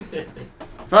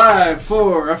5,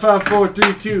 4, 5, 4,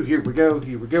 3, 2. Here we go.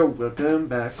 Welcome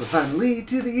back. We're finally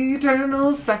to the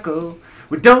eternal cycle.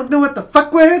 We don't know what the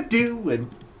fuck we're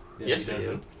doing. Yes, we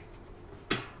do.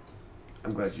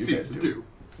 I'm glad you guys do.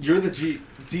 You're the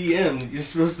DM. You're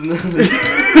supposed to know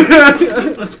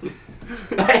that.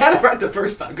 I had it right the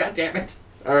first time. God damn it.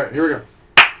 Alright, here we go.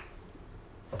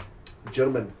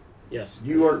 Gentlemen. Yes.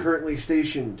 You are currently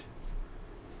stationed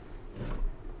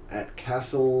at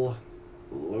Castle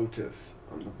Lotus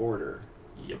on the border.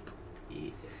 Yep.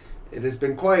 It has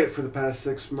been quiet for the past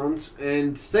 6 months,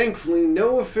 and thankfully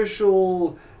no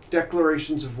official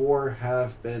declarations of war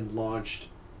have been launched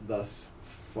thus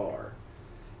far.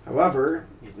 However,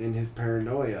 in his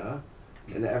paranoia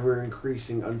and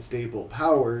ever-increasing unstable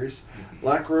powers,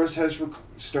 Black Rose has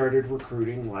started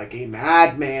recruiting like a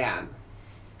madman.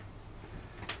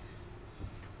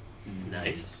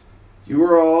 Nice. You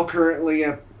are all currently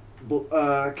at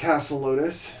Castle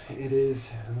Lotus. It is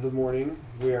the morning.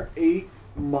 We are 8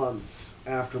 months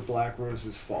after Black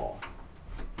Rose's fall.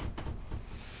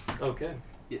 Okay.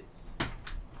 Yes.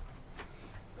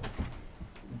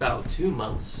 About 2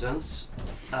 months since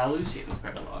Lucian's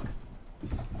paralog.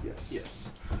 Yes.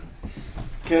 Yes.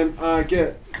 Can I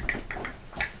get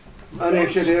an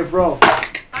initiative roll?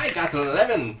 I got an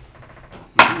 11.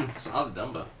 Solid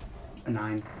number. A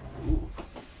 9. Ooh.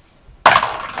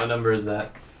 What number is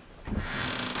that?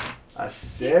 A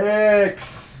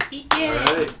 6.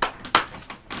 Alright.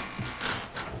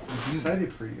 I'm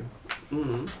excited for you.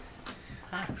 Mm-hmm.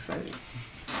 That's exciting.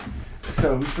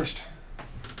 So, who's first?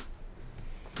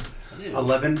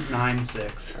 11, 9,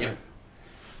 6. Yep.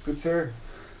 Good sir.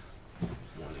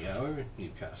 1 hour,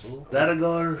 Newcastle.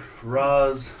 Stadagar,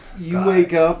 Roz, You Sky.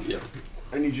 wake up. Yep.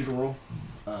 I need you to roll.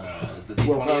 The D20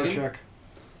 Willpower again? check.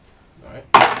 Alright.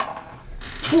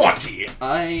 20!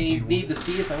 I need to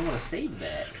see if I want to save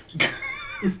that.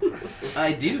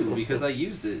 I do, because I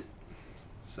used it.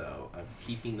 So, I'm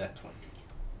keeping that 20.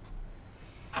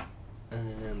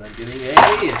 And I'm getting a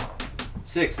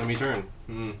 6 on my turn.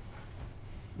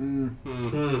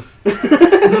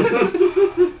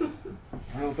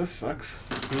 Well, this sucks.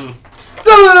 Seems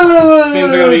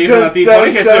like I'm using that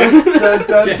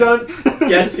D20.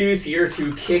 Guess who's here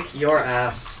to kick your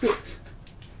ass?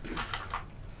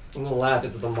 I'm gonna laugh.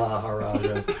 It's the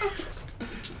Maharaja.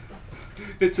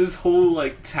 It's his whole,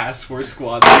 task force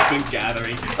squad that's been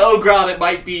gathering. Oh, God, it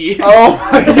might be. Oh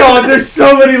my god, there's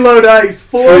so many low dice.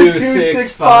 4, 2,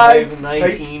 6, 5,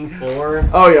 19, 4.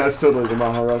 Oh yeah, it's totally the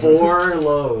Maharaja. 4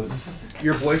 lows.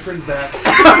 Your boyfriend's back.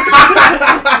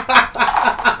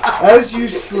 As you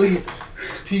sleep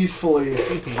peacefully,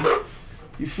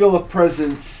 you feel a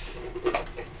presence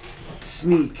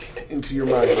sneak into your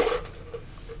mind.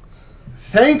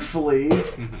 Thankfully,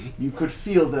 you could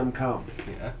feel them come.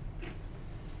 Yeah.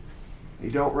 You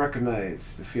don't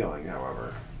recognize the feeling,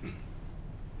 however.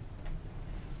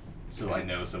 So I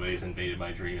know somebody's invaded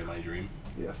my dream in my dream.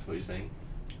 Yes. What are you saying?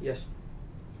 Yes.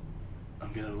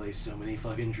 I'm gonna lay so many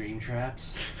fucking dream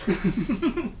traps.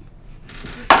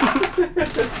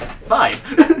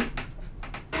 5.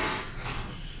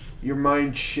 Your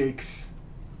mind shakes,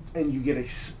 and you get a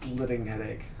splitting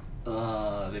headache.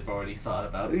 They've already thought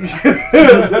about that.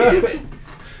 Damn it.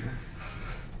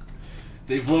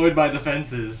 They've lowered my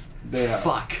defenses. They have.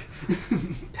 Fuck.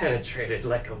 Penetrated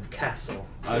like a castle.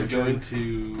 I'm going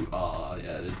to...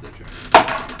 yeah, it is their turn.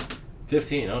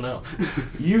 15, oh no.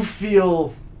 You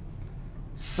feel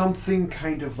something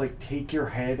kind of take your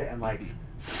head and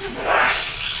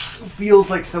feels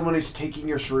like someone is taking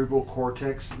your cerebral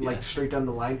cortex straight down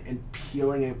the line and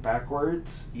peeling it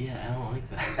backwards. Yeah, I don't like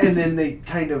that. And then they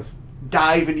kind of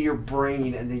dive into your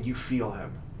brain and then you feel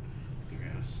him.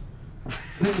 Gross.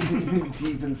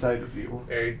 Deep inside of you.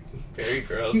 Very, very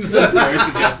gross. Very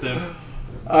suggestive.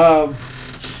 The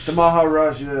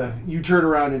Maharaja, you turn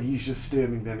around and he's just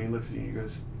standing there and he looks at you and he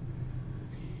goes,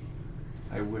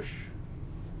 I wish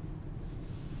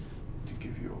to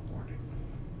give you a warning.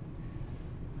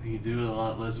 You do it a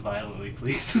lot less violently,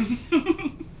 please.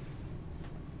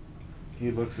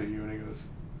 He looks at you and he goes,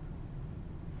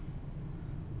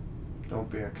 don't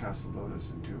be at Castle Lotus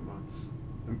in 2 months.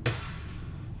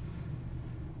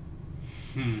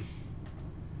 And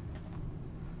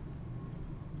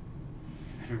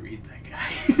Never read that guy.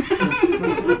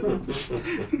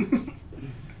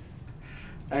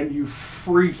 and you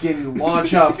freaking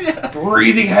launch up,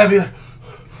 breathing heavy.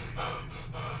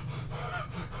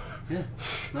 Yeah,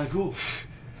 not cool.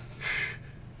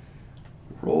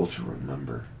 Roll to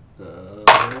remember.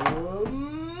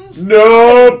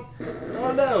 Nope.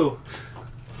 Oh no.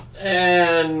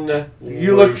 And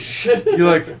you look. You're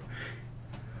like.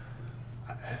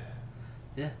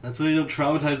 Yeah, that's why you don't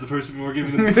traumatize the person before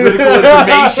giving them critical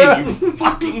information, you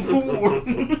fucking fool!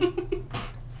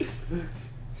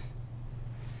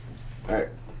 Alright.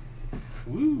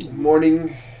 Woo.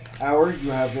 Morning hour,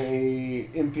 you have a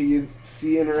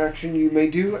NPC interaction you may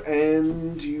do,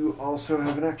 and you also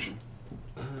have an action.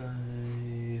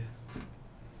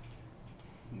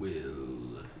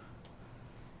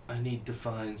 I need to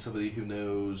find somebody who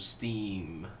knows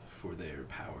Steam for their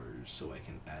powers so I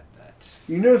can add that.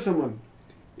 You know someone.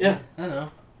 Yeah. I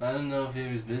know. I don't know if he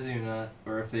was busy or not,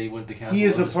 or if they went to Castle. He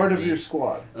is a Otis part with of me. your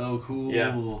squad. Oh, cool.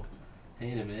 Yeah.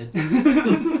 Hey,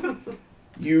 Namid.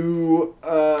 You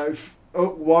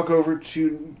walk over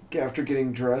to, after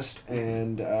getting dressed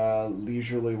and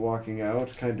leisurely walking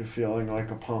out, kind of feeling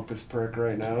like a pompous prick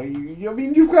right now. I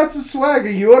mean, you've got some swagger.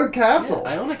 You own a castle.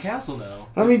 Yeah, I own a castle now.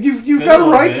 I mean, you've been got a a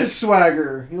little right bit. to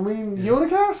swagger. I mean, Yeah. you own a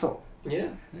castle. Yeah.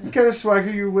 You kind of swagger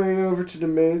your way over to the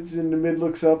mids, and the mid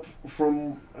looks up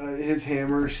from his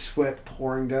hammer, sweat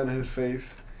pouring down his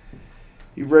face.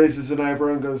 He raises an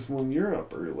eyebrow and goes, "Well, you're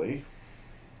up early."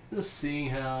 Just seeing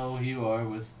how you are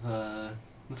with the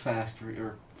factory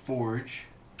or forge.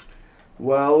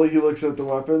 Well, he looks at the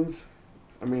weapons.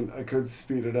 I mean, I could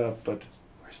speed it up, but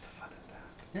where's the fun in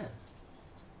that? Yeah.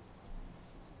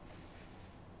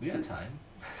 We got time.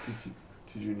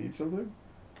 Did you need something?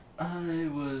 I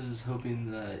was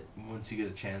hoping that once you get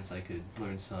a chance, I could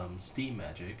learn some steam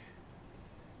magic.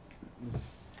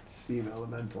 Steam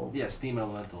elemental. Yeah, steam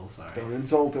elemental. Sorry. Don't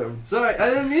insult him. Sorry, I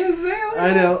didn't mean to say that.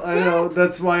 I know.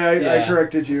 That's why I Yeah.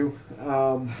 corrected you.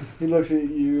 He looks at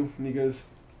you and he goes,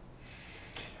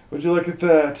 "Would you look at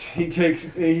that?"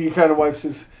 He kind of wipes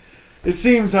his. "It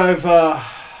seems I've got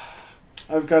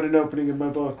an opening in my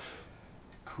books."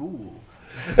 Cool.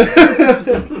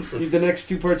 The next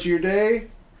 2 parts of your day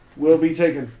will be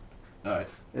taken, All right.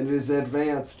 and it is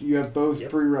advanced. You have both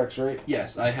Yep. prereqs, right?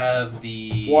 Yes, I have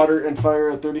the Water and fire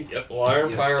at 30. Yep. Water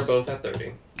and Yes. fire are both at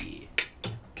 30. Yeah,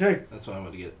 Okay. that's what I'm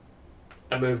gonna get.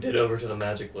 I moved it over to the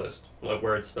magic list, like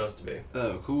where it's supposed to be.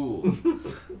 Oh, cool.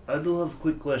 I do have a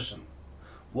quick question.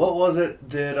 What was it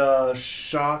that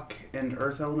shock and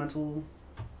earth elemental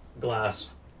Glass.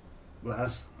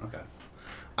 glass? Okay.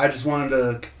 I just wanted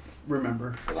to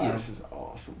remember. This is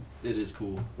awesome. It is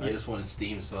cool. I just wanted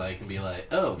steam so I can be like,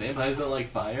 oh, vampires don't like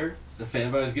fire? The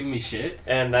vampire's giving me shit?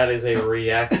 And that is a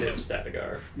reactive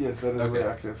Statigar. Yes, that is Okay.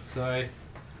 reactive. Sorry.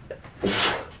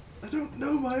 I don't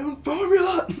know my own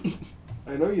formula!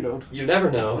 I know you don't. You never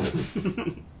know.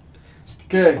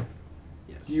 Okay.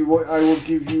 Yes. I will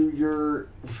give you your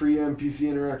free NPC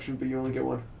interaction, but you only get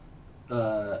one.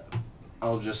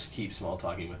 I'll just keep small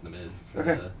talking with Namid for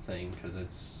Okay. the thing, because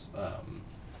it's,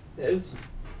 Is.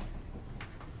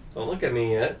 Don't look at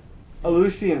me yet.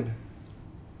 Lucian,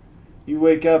 you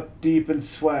wake up deep in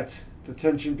sweat. The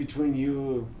tension between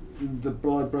you, the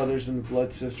blood brothers and the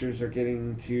blood sisters, are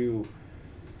getting to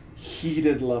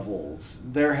heated levels.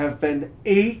 There have been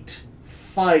 8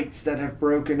 fights that have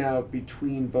broken out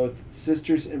between both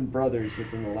sisters and brothers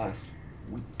within the last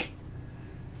week.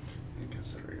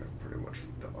 Considering I'm pretty much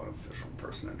the unofficial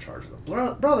person in charge of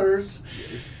the brothers.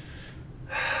 yes.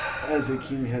 As a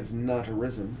king has not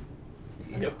arisen.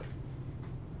 Yep.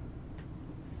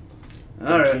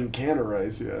 The Alright. king can't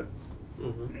arise yet.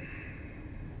 Mm-hmm.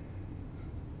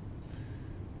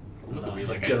 Look at me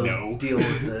like I Don't know. deal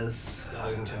with this.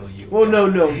 Not until you. Well, no.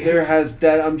 There has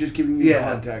that. I'm just giving you Yeah.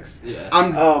 context. Yeah.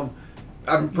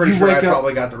 I'm pretty You sure I wake up-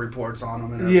 probably got the reports on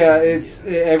them. And Yeah,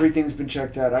 everything. everything's been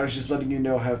checked out. I was just letting you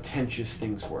know how tensious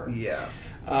things were. Yeah.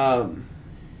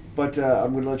 But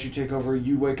I'm going to let you take over.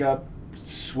 You wake up,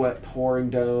 sweat pouring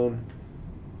down.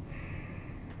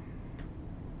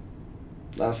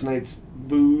 Last night's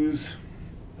booze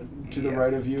to the Yeah.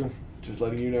 right of you. Just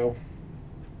letting you know.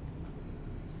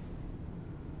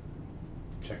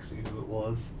 Check see who it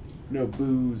was. No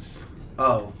booze.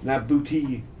 Oh. Not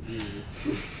booty.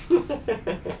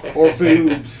 Or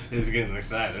boobs. He's getting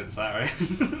excited, sorry.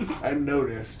 I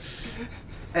noticed.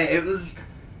 Hey, it was.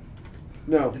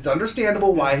 No. It's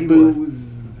understandable why he would.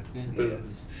 Booze.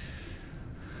 Boobs.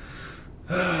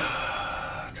 Time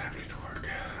to get to work.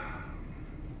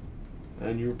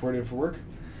 And you reporting for work?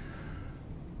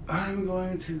 I'm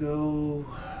going to go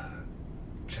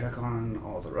check on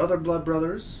all the other blood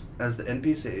brothers as the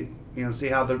NPC. You know, see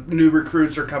how the new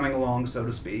recruits are coming along, so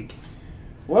to speak.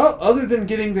 Well, other than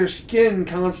getting their skin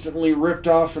constantly ripped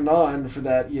off and on for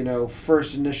that,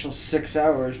 first initial 6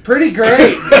 hours, pretty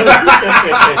great.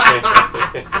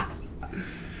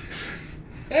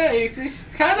 Yeah, you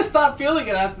just kind of stop feeling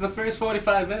it after the first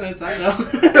 45 minutes, I know.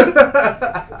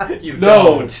 You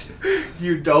No. don't.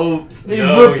 You don't. It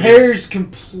No, repairs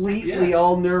completely Yeah.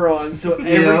 all neurons, so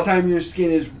every Yeah. time your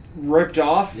skin is ripped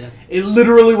off, Yeah. it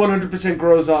literally 100%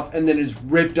 grows off and then is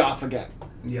ripped off again.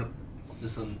 Yep. It's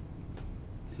just an.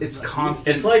 It's not-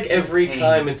 constant. It's like every pain.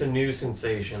 time it's a new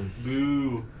sensation.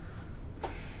 Boo.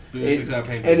 Boo, It- 6 hour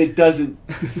pain. And it doesn't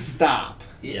stop.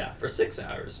 Yeah, for 6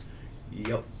 hours.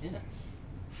 Yep. Yeah.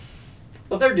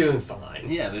 But they're doing fine.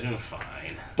 Yeah, they're doing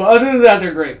fine. But other than that,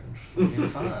 they're great. They're doing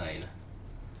fine.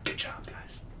 Good job,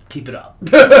 guys. Keep it up.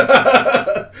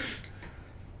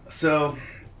 So,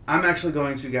 I'm actually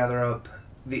going to gather up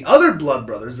the other blood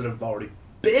brothers that have already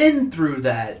been through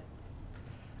that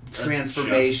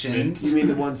transformation. Adjustment. You mean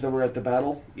the ones that were at the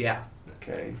battle? Yeah.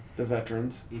 Okay, the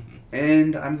veterans. Mm-hmm.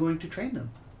 And I'm going to train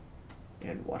them.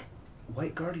 And what?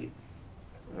 White Guardian.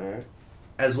 Alright.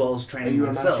 As well as Are training you a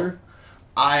myself. master?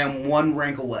 I am one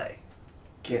rank away.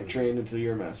 Can't train until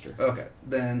you're a master. Okay.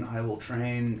 Then I will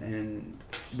train and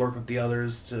work with the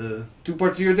others to 2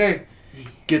 parts of your day.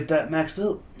 get that maxed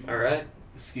out. Alright.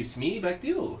 Excuse me, back to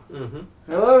you. Mm-hmm.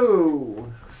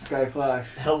 Hello, Sky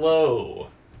Flash. Hello.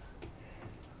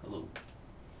 Hello.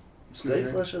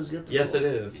 Skyflash has yet to Yes, go. it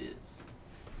is. Yes.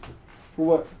 For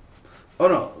what? Oh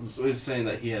no. So he's saying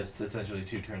that he has potentially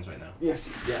 2 turns right now.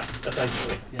 Yes. Yeah,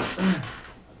 essentially. Yeah.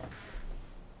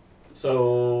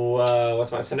 So,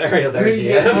 what's my scenario there, GM?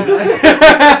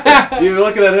 Yeah. You're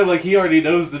looking at him like he already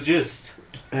knows the gist.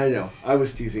 I know. I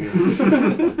was teasing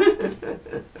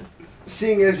him.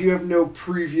 Seeing as you have no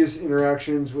previous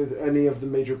interactions with any of the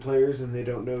major players and they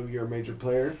don't know you're a major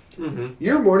player, Mm-hmm.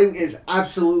 your morning is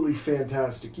absolutely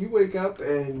fantastic. You wake up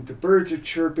and the birds are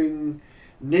chirping.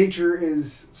 Nature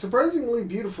is surprisingly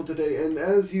beautiful today. And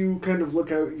as you kind of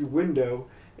look out your window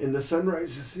and the sun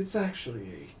rises, it's actually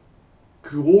a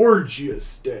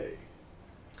gorgeous day.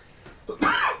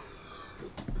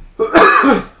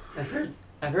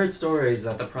 I've heard stories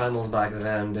that the primals back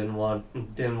then didn't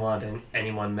want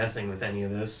anyone messing with any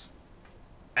of this,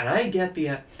 and I get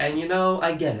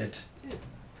I get it.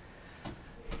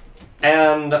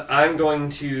 And I'm going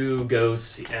to go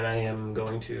see, and I am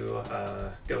going to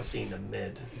go see the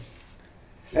mid.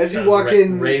 As you Because walk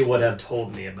in... Ray would have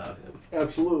told me about him.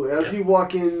 Absolutely. As Yeah. you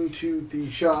walk into the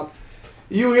shop,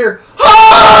 you hear,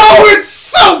 "Oh, it's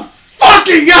so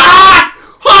fucking hot!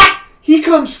 Hot!" He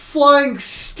comes flying,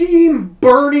 steam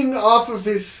burning off of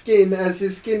his skin as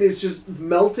his skin is just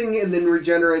melting and then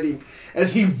regenerating.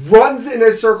 As he runs in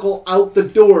a circle out the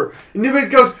door, and Nimid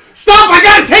goes, "Stop! I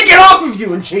gotta take it off of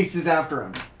you!" and chases after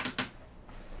him.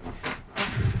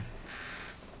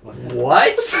 What happened?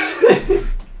 What?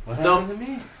 What No. happened to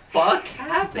me? Fuck I'm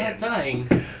not happened? dying.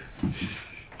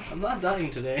 I'm not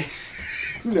dying today.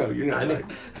 No, you're not. I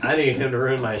dying. need him to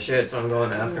ruin my shit, so I'm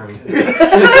going after him.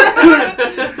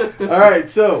 All right,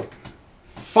 so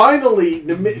finally,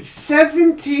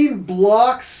 17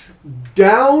 blocks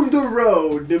down the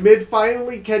road, Namid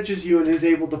finally catches you and is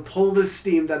able to pull the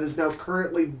steam that is now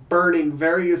currently burning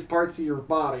various parts of your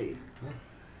body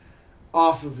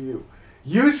off of you.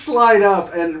 You slide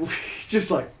up and just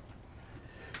like,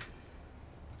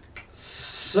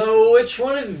 So which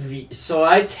one of you... So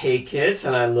I take it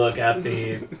and I look at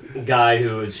the guy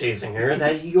who was chasing her,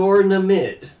 that you're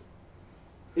Namid.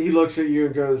 he looks at you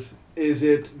and goes, "Is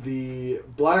it the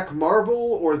black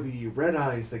marble or the red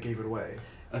eyes that gave it away?"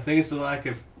 I think it's the lack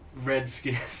of red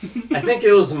skin. I think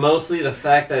it was mostly the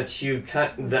fact that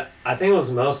I think it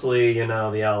was mostly,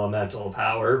 the elemental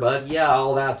power, but yeah,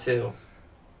 all that too.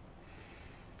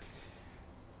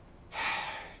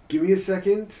 Give me a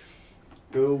second.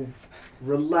 Go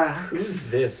relax. Who's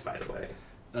this, by the way?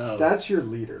 Oh, That's your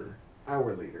leader.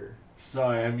 Our leader.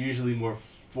 sorry. I'm usually more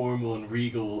formal and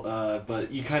regal,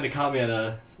 but you kind of caught me at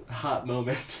a hot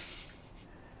moment.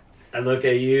 I look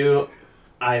at you,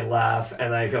 I laugh,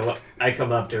 and I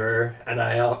come up to her, and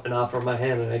I offer my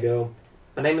hand, and I go,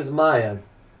 "My name is Maya.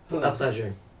 A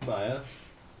pleasure." Maya,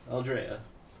 Aldrea.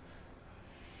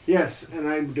 Yes, and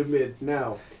I'm Demid.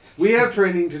 Now, we have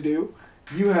training to do.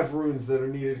 You have runes that are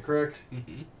needed, correct?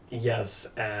 Mm-hmm. Yes,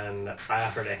 and I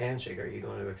offered a handshake. Are you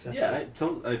going to accept Yeah, it?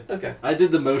 Okay. I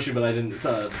did the motion, but I didn't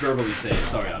verbally say it.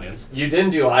 Sorry, audience. You didn't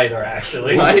do either,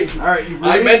 actually. Alright, you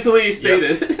I ready? mentally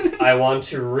stated. I want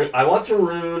to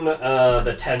rune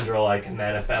the tendril I can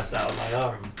manifest out of my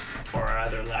arm, or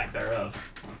either lack thereof.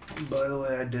 By the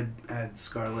way, I did add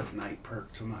Scarlet Knight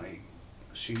perk to my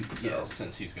sheet. So. Yeah,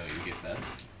 since he's going to get that.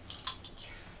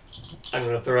 I'm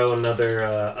going to throw another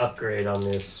upgrade on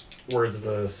this Words of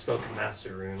the Spoken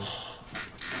Master rune.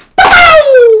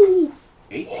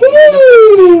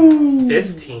 18.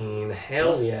 15. Hell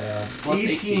Plus- yeah. Plus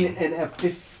 18 18. and a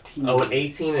 15. Oh, an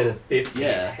 18 and a 15.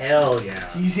 Yeah. Hell yeah.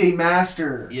 He's a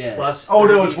master. Yeah. Plus Oh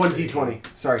no, it's 33.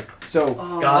 1d20. Sorry. So,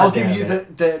 Oh, God I'll give damn you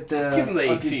it. the Give him the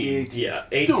I'll give you 18. Yeah,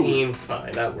 18.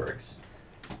 Fine, that works.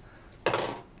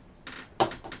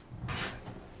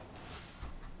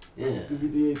 Yeah. Give you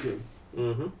the 18.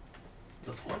 Mm-hmm.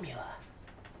 The formula.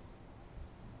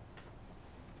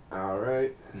 All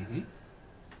right. Mm-hmm.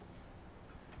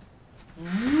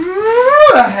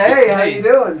 Hey, how you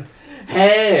doing?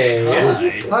 Hey! Hi.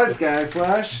 Hi,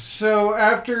 Skyflash. So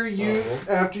after you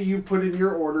So? put in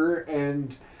your order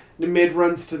and Nimid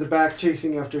runs to the back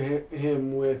chasing after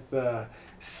him with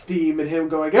steam and him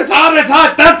going, it's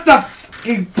hot, that's the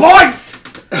fucking point!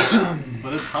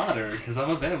 But it's hotter because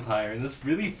I'm a vampire and this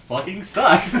really fucking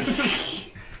sucks.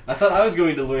 I thought I was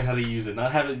going to learn how to use it,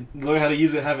 not learn how to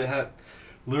use it,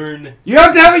 learn. You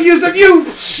have to have it used on you!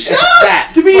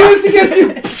 That. To be used against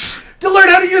you! To learn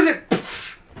how to use it!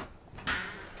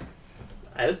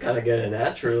 I just kind of get it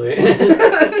naturally.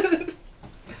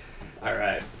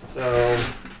 Alright, so...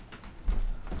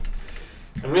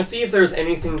 I'm gonna see if there's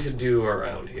anything to do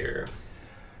around here.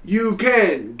 You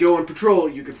can go on patrol,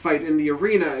 you can fight in the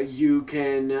arena, you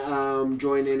can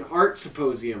join an art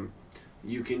symposium,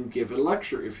 you can give a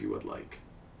lecture if you would like.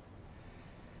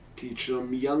 Teach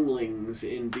some younglings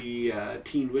in the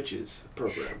Teen Witches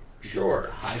program.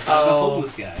 Sure. High five a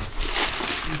homeless guy.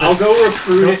 I'll go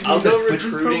recruiting. Don't you mean the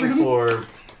Twitches program?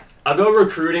 I'll go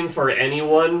recruiting for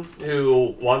anyone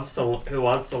who wants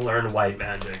to learn white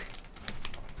magic.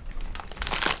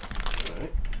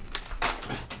 Alright.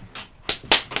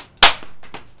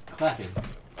 Clapping.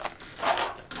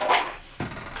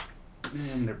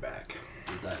 And they're back.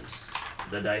 The dice.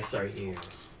 The dice are here.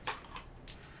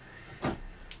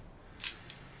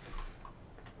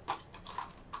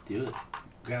 Do it.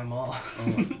 Grab them all.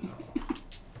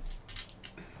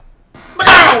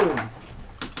 Boom!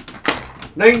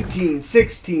 19,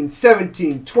 16,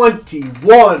 17,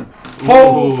 21.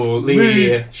 Holy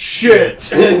Holy shit!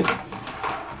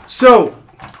 So,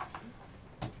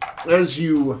 as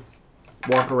you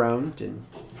walk around and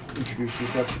introduce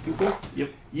yourself to people, Yep.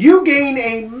 you gain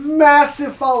a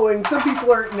massive following. Some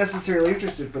people aren't necessarily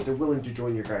interested, but they're willing to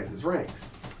join your guys'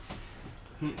 ranks.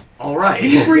 All right.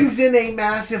 He brings in a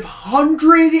massive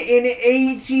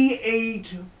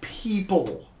 188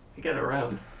 people. You get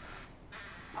around.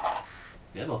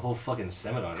 You have a whole fucking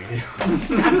seminar to do.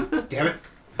 Damn it.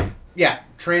 Yeah,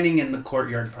 training in the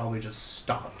courtyard probably just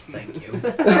stopped. Thank you.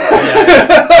 Yeah.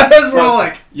 That's we're all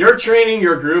like, You're training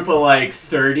your group of like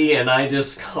 30, and I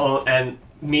just call, and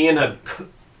me and a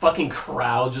fucking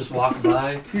crowd just walk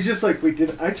by. He's just like, wait,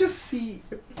 did I just see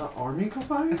an army go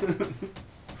by?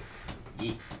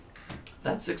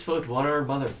 That 6 foot, 1 armed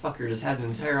motherfucker just had an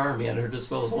entire army at her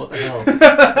disposal. What the hell?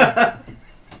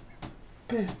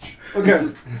 Bitch. Okay.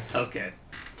 Okay.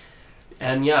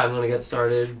 And yeah, I'm gonna get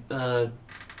started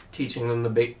teaching them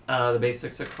the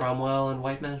basics of Cromwell and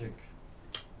white magic.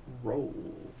 Roll.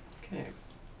 Okay.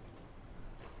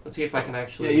 Let's see if I can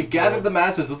actually. Yeah, you've gathered the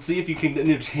masses. Let's see if you can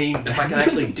entertain. If I can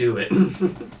actually do it.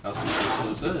 I'll see this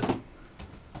closer.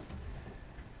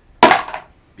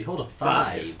 Behold a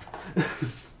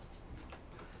 5.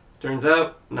 Turns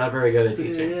out, not very good at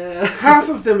teaching. Yeah. Half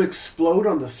of them explode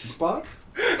on the spot.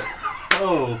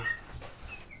 Oh.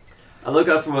 I look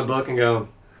up from my book and go,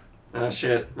 "Oh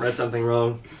shit, read something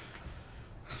wrong."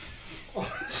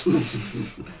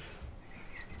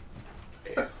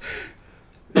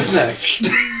 Next.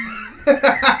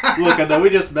 Look, I know we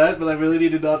just met, but I really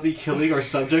need to not be killing our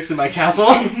subjects in my castle.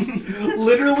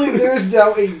 Literally, there's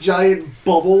now a giant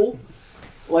bubble.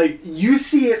 Like, you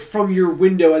see it from your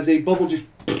window as a bubble just...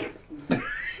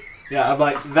 Yeah, I'm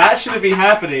like, that shouldn't be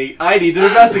happening. I need to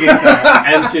investigate that.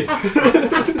 And to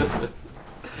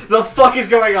The fuck is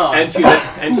going on? and to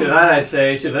that I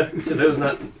say, to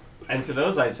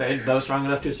those I say, those strong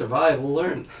enough to survive will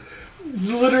learn.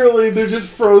 Literally, they're just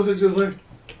frozen, just like...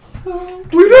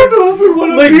 We don't know if we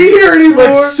want to be here anymore.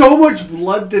 Like, so much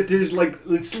blood that there's like...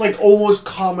 It's like almost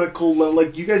comical.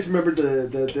 Like, you guys remember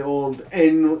the old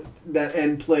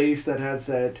N place that has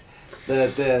that...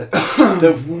 The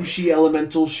Wuxi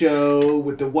Elemental show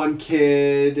with the one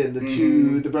kid and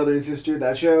the brother and sister,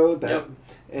 that show? Yep.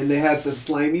 And they had the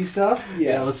slimy stuff?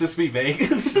 Yeah, Yeah. let's just be vague.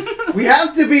 We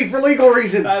have to be for legal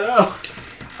reasons. I know.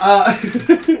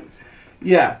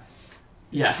 Yeah.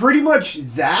 Yeah. Pretty much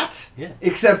that, Yeah.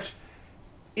 except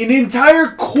an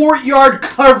entire courtyard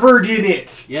covered in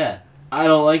it. Yeah. I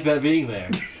don't like that being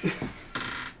there.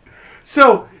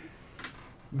 So,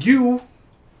 you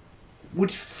would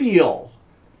feel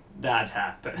That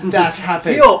happened. that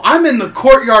happened. feel, I'm in the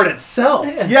courtyard itself.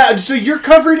 Yeah, so you're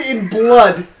covered in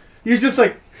blood. You're just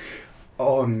like,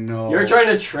 Oh no. You're trying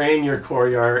to train your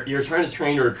courtyard. You're trying to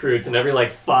train your recruits, and every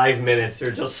 5 minutes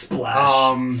you're just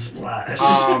splash, splash.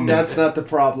 That's not the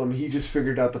problem. He just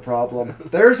figured out the problem.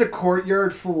 There's a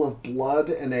courtyard full of blood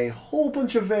and a whole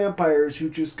bunch of vampires who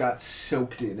just got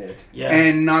soaked in it. Yeah.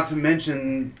 And not to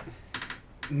mention,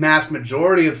 mass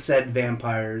majority of said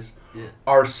vampires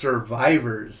are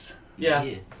survivors. Yeah.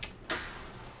 There's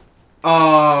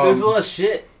a lot of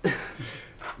shit.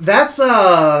 That's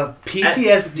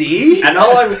PTSD. And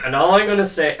all I'm gonna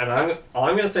say, all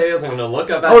I'm gonna say is I'm gonna look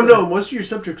up. Oh no, most of your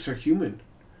subjects are human.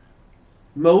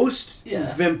 Most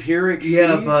vampiric.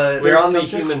 Yeah, seas, but we're on the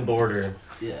subjects- human border.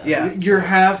 Yeah. You're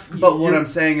half. But what I'm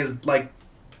saying is,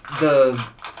 the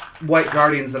White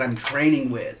Guardians that I'm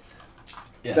training with.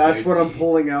 Yeah, That's what I'm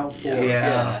pulling out for.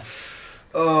 Yeah.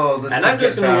 Oh, this And could I'm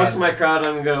just get gonna bad. look to my crowd and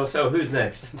I'm gonna go. So who's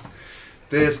next?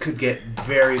 This could get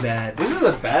very bad. This is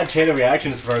a bad chain of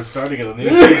reactions for starting of the new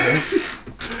season.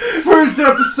 First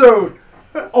episode,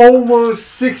 almost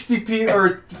 60 people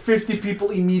or 50 people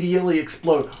immediately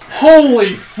explode.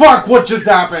 Holy fuck! What just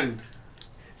happened?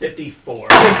 54.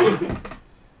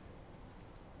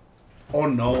 Oh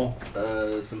no.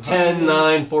 Some 10,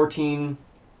 9, 14,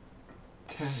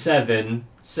 7,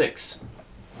 6.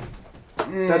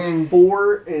 That's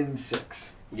 4 and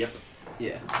 6. Yep.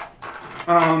 Yeah.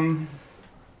 I'm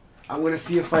gonna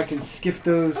see if I can skiff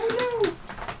those. Oh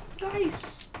no!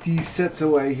 Nice. These sets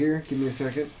away here. Give me a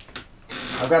second.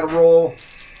 I've got to roll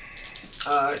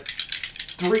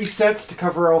 3 sets to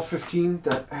cover all 15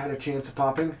 that had a chance of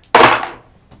popping.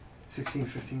 16,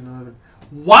 15, 11.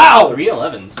 Wow! 3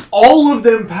 11s. All of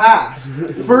them passed.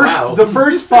 Wow. The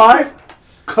first 5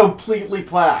 completely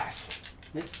passed.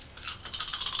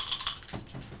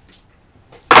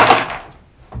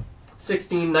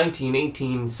 16, 19,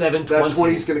 18, 7, That 20.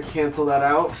 20 is going to cancel that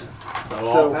out. So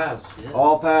So- all pass. Yeah.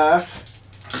 All pass.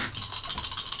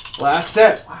 Last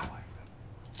set.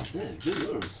 Yeah, good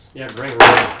rolls. Yeah, great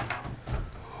rolls.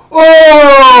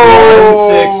 Oh!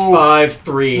 1, 6, 5,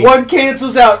 3. One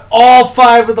cancels out. All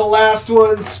 5 of the last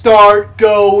ones start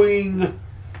going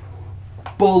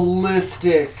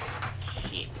ballistic.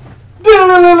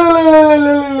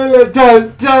 Dun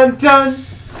dun dun dun.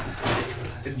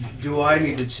 Do I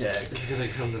need to check? It's gonna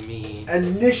come to me.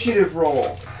 Initiative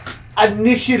roll.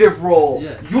 Initiative roll.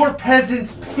 Yeah. Your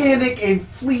peasants panic and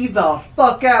flee the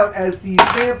fuck out as these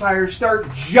vampires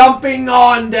start jumping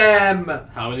on them.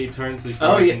 How many turns before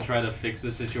Oh, I yeah. can try to fix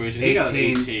the situation? He got an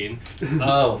 18. 18.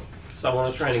 Oh, someone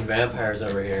was training vampires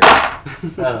over here.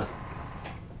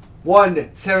 1,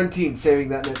 17, saving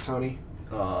that net, Tony.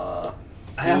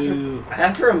 I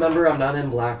have to remember I'm not in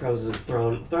Black Rose's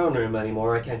throne room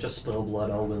anymore. I can't just spill blood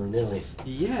all willy-nilly.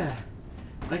 Yeah.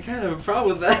 I kind of have a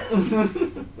problem with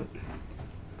that.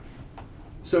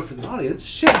 So for the audience,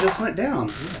 shit just went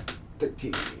down.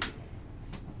 13.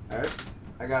 Alright,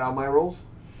 I got all my rolls.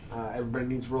 Everybody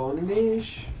needs to roll an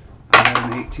English. I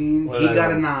got an 18. What He did I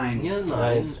got a roll? 9. Yeah, 9.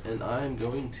 Nice. And I'm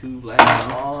going to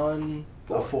land on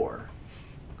A 4.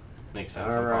 Makes sense.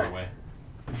 I'm Alright. far away.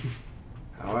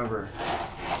 However,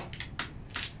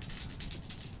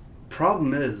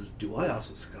 Problem is, do I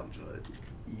also succumb to it?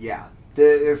 yeah,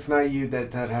 it's not you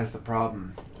that has the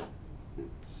problem.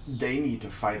 They need to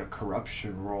fight a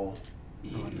corruption roll.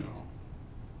 Oh no.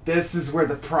 This is where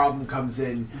the problem comes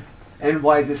in, and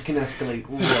why this can escalate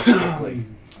real quickly.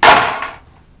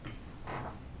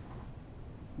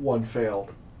 1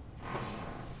 failed.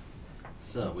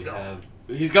 So we have.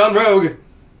 He's gone rogue!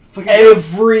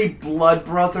 Every blood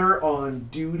brother on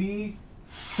duty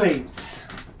faints,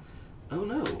 Oh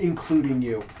no. including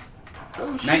you.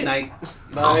 Oh shit. Night night.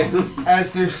 Bye.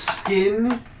 As their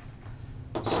skin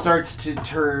starts to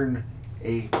turn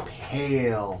a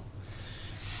pale,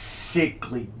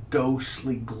 sickly,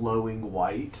 ghostly, glowing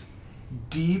white,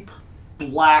 deep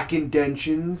black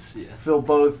indentions fill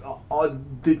both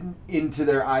into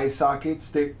their eye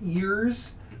sockets. Their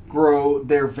ears grow,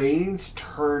 their veins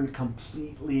turn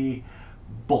completely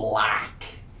black.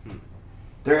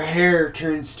 Their hair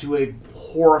turns to a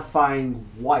horrifying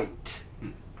white.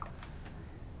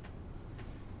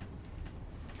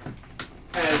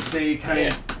 As they kind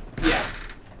of, yeah.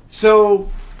 So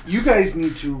you guys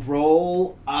need to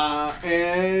roll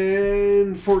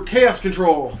and for chaos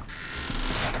control.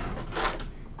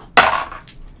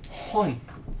 1.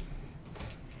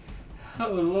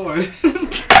 Oh lord.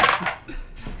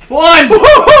 1!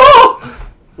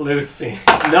 Lucy.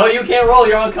 No, you can't roll.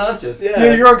 You're unconscious.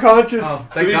 Yeah, you're unconscious. Oh,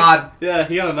 thank God. Yeah,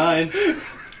 he got a 9.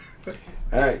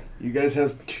 All right, you guys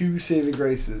have 2 saving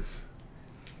graces.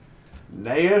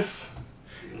 Naeus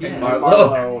Yeah. and Marlo.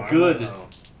 Marlo. Good.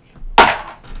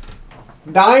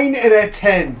 9 and a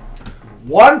 10.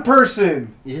 One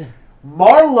person Yeah.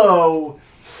 Marlowe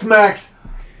smacks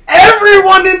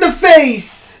everyone in the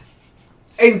face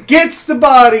and gets the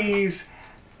bodies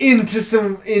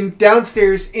into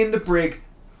downstairs in the brig,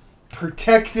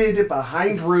 protected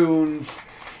behind runes.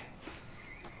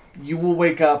 You will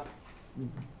wake up.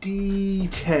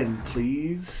 D10,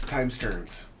 please. Times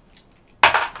turns.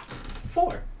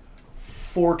 4.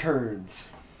 4 turns.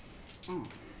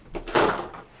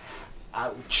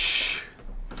 Ouch.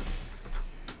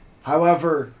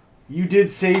 However, you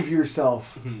did save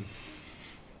yourself.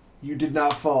 You did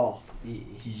not fall.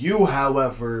 You,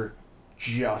 however,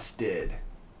 just did.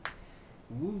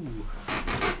 Ooh.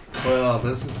 Well,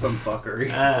 this is some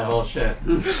fuckery. Ah, well, shit.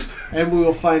 And we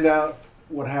will find out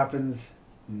what happens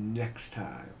next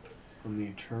time on the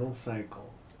Eternal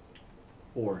Cycle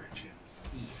Origins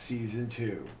Season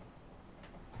 2.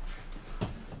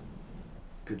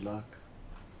 Good luck.